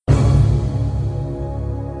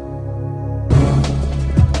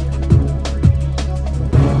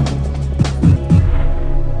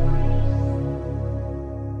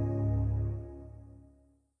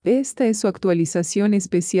Esta es su actualización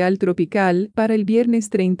especial tropical para el viernes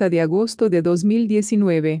 30 de agosto de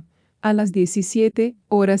 2019, a las 17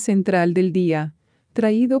 horas central del día.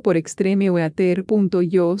 Traído por extremeweather.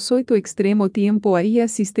 Yo soy tu extremo tiempo ahí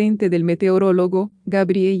asistente del meteorólogo,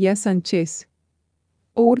 Gabriela Sánchez.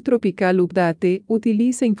 Our Tropical Update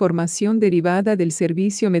utiliza información derivada del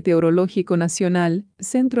Servicio Meteorológico Nacional,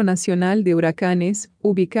 Centro Nacional de Huracanes,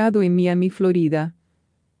 ubicado en Miami, Florida.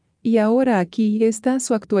 Y ahora aquí está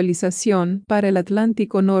su actualización para el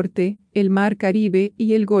Atlántico Norte, el Mar Caribe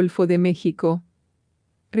y el Golfo de México.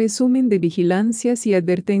 Resumen de vigilancias y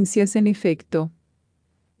advertencias en efecto.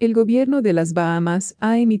 El gobierno de las Bahamas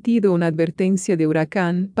ha emitido una advertencia de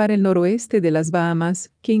huracán para el noroeste de las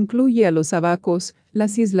Bahamas, que incluye a los Abacos,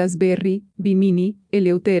 las islas Berry, Bimini,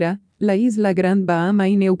 Eleutera, la isla Grand Bahama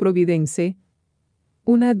y New Providence.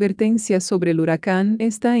 Una advertencia sobre el huracán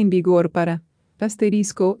está en vigor para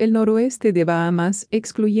el noroeste de Bahamas,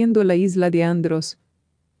 excluyendo la isla de Andros.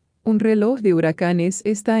 Un reloj de huracanes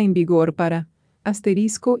está en vigor para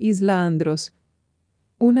isla Andros.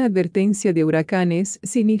 Una advertencia de huracanes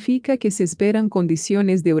significa que se esperan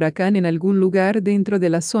condiciones de huracán en algún lugar dentro de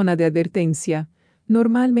la zona de advertencia.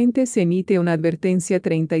 Normalmente se emite una advertencia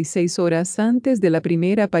 36 horas antes de la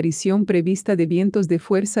primera aparición prevista de vientos de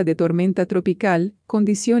fuerza de tormenta tropical,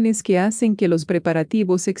 condiciones que hacen que los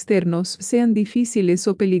preparativos externos sean difíciles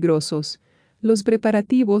o peligrosos. Los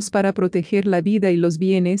preparativos para proteger la vida y los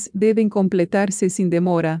bienes deben completarse sin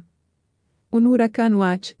demora. Un huracán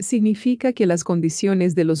watch significa que las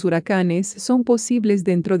condiciones de los huracanes son posibles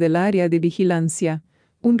dentro del área de vigilancia.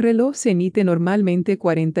 Un reloj se emite normalmente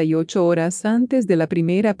 48 horas antes de la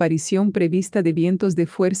primera aparición prevista de vientos de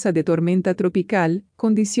fuerza de tormenta tropical,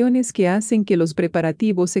 condiciones que hacen que los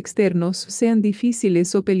preparativos externos sean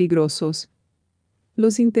difíciles o peligrosos.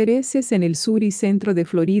 Los intereses en el sur y centro de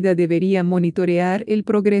Florida deberían monitorear el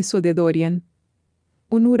progreso de Dorian.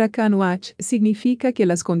 Un huracán watch significa que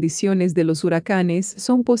las condiciones de los huracanes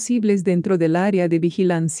son posibles dentro del área de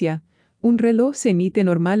vigilancia. Un reloj se emite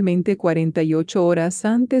normalmente 48 horas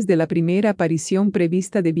antes de la primera aparición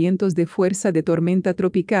prevista de vientos de fuerza de tormenta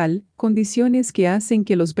tropical, condiciones que hacen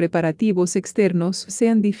que los preparativos externos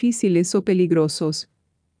sean difíciles o peligrosos.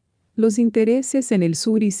 Los intereses en el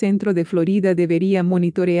sur y centro de Florida deberían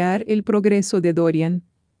monitorear el progreso de Dorian.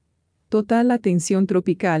 Total atención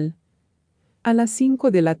tropical. A las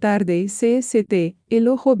 5 de la tarde CST, el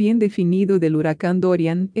ojo bien definido del huracán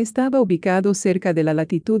Dorian estaba ubicado cerca de la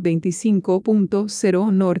latitud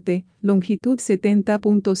 25.0 norte, longitud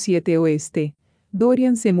 70.7 oeste.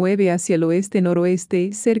 Dorian se mueve hacia el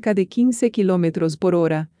oeste-noroeste cerca de 15 km por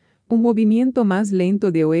hora. Un movimiento más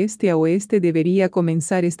lento de oeste a oeste debería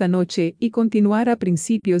comenzar esta noche y continuar a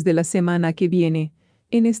principios de la semana que viene.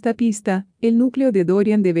 En esta pista, el núcleo de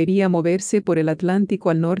Dorian debería moverse por el Atlántico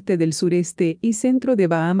al norte del sureste y centro de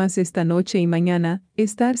Bahamas esta noche y mañana,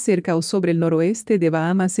 estar cerca o sobre el noroeste de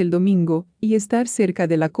Bahamas el domingo, y estar cerca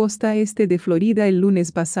de la costa este de Florida el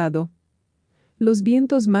lunes pasado. Los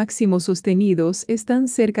vientos máximos sostenidos están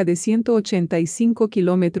cerca de 185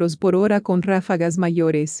 km por hora con ráfagas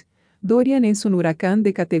mayores. Dorian es un huracán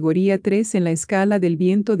de categoría 3 en la escala del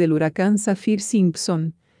viento del huracán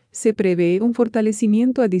Saffir-Simpson. Se prevé un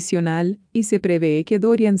fortalecimiento adicional, y se prevé que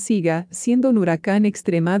Dorian siga siendo un huracán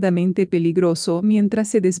extremadamente peligroso mientras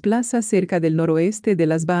se desplaza cerca del noroeste de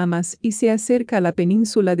las Bahamas y se acerca a la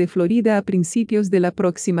península de Florida a principios de la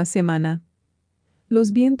próxima semana.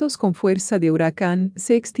 Los vientos con fuerza de huracán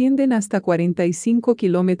se extienden hasta 45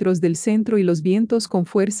 kilómetros del centro y los vientos con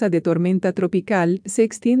fuerza de tormenta tropical se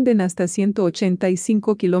extienden hasta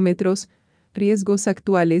 185 kilómetros, riesgos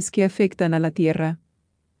actuales que afectan a la Tierra.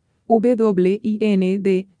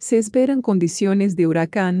 WIND, se esperan condiciones de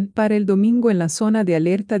huracán para el domingo en la zona de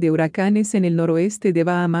alerta de huracanes en el noroeste de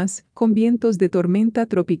Bahamas, con vientos de tormenta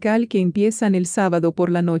tropical que empiezan el sábado por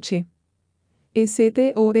la noche.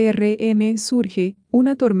 STORM surge,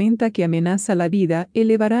 una tormenta que amenaza la vida,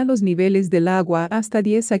 elevará los niveles del agua hasta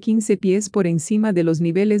 10 a 15 pies por encima de los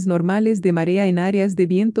niveles normales de marea en áreas de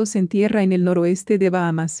vientos en tierra en el noroeste de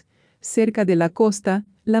Bahamas. Cerca de la costa,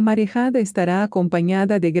 la marejada estará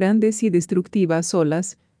acompañada de grandes y destructivas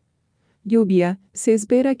olas. Lluvia. Se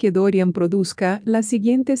espera que Dorian produzca las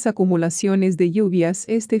siguientes acumulaciones de lluvias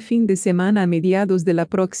este fin de semana a mediados de la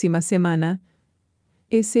próxima semana.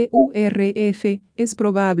 SURF, es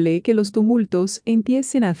probable que los tumultos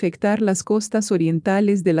empiecen a afectar las costas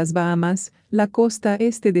orientales de las Bahamas, la costa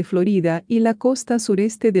este de Florida y la costa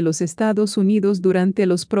sureste de los Estados Unidos durante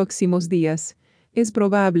los próximos días. Es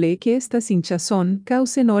probable que esta hinchazón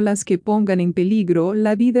causen olas que pongan en peligro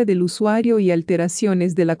la vida del usuario y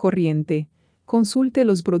alteraciones de la corriente. Consulte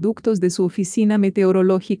los productos de su oficina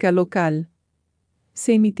meteorológica local.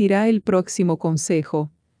 Se emitirá el próximo consejo.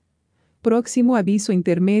 Próximo aviso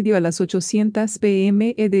intermedio a las 800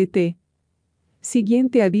 p.m. EDT.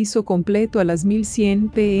 Siguiente aviso completo a las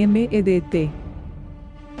 1100 p.m. EDT.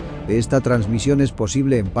 Esta transmisión es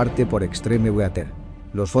posible en parte por Extreme Weather.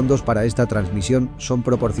 Los fondos para esta transmisión son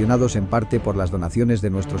proporcionados en parte por las donaciones de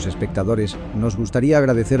nuestros espectadores. Nos gustaría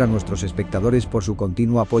agradecer a nuestros espectadores por su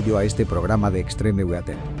continuo apoyo a este programa de Extreme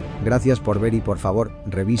Weather. Gracias por ver y por favor,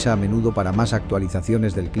 revisa a menudo para más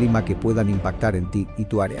actualizaciones del clima que puedan impactar en ti y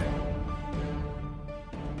tu área.